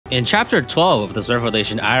In Chapter 12 of this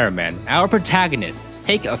Revelation Ironman, our protagonists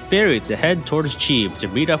take a ferry to head towards Chief to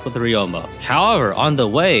meet up with Ryoma. However, on the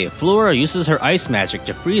way, Flora uses her ice magic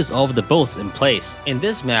to freeze all of the boats in place. In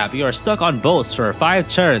this map, you are stuck on boats for 5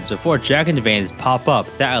 turns before dragon veins pop up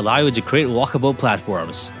that allow you to create walkable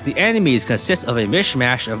platforms. The enemies consist of a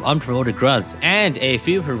mishmash of unpromoted grunts and a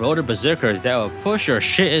few promoted berserkers that will push your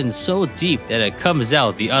shit in so deep that it comes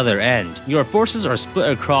out the other end. Your forces are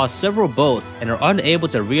split across several boats and are unable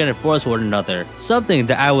to reinforce one another, something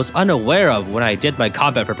that I was unaware of when I did my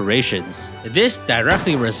combat preparations. This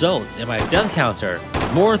directly results in my death counter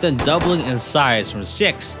more than doubling in size from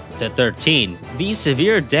 6 to 13. The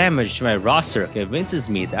severe damage to my roster convinces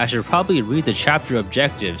me that I should probably read the chapter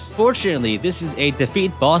objectives. Fortunately, this is a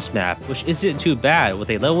defeat boss map, which isn't too bad with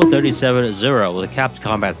a level 37 Azura with capped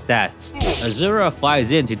combat stats. Azura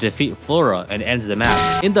flies in to defeat Flora and ends the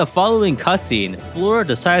map. In the following cutscene, Flora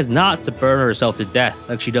decides not to burn herself to death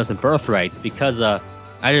like she does in Birthright because, I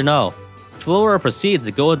don't know. Flora proceeds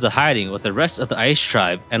to go into hiding with the rest of the Ice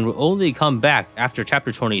Tribe and will only come back after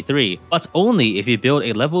chapter 23, but only if you build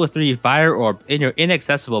a level 3 fire orb in your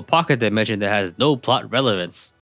inaccessible pocket dimension that has no plot relevance.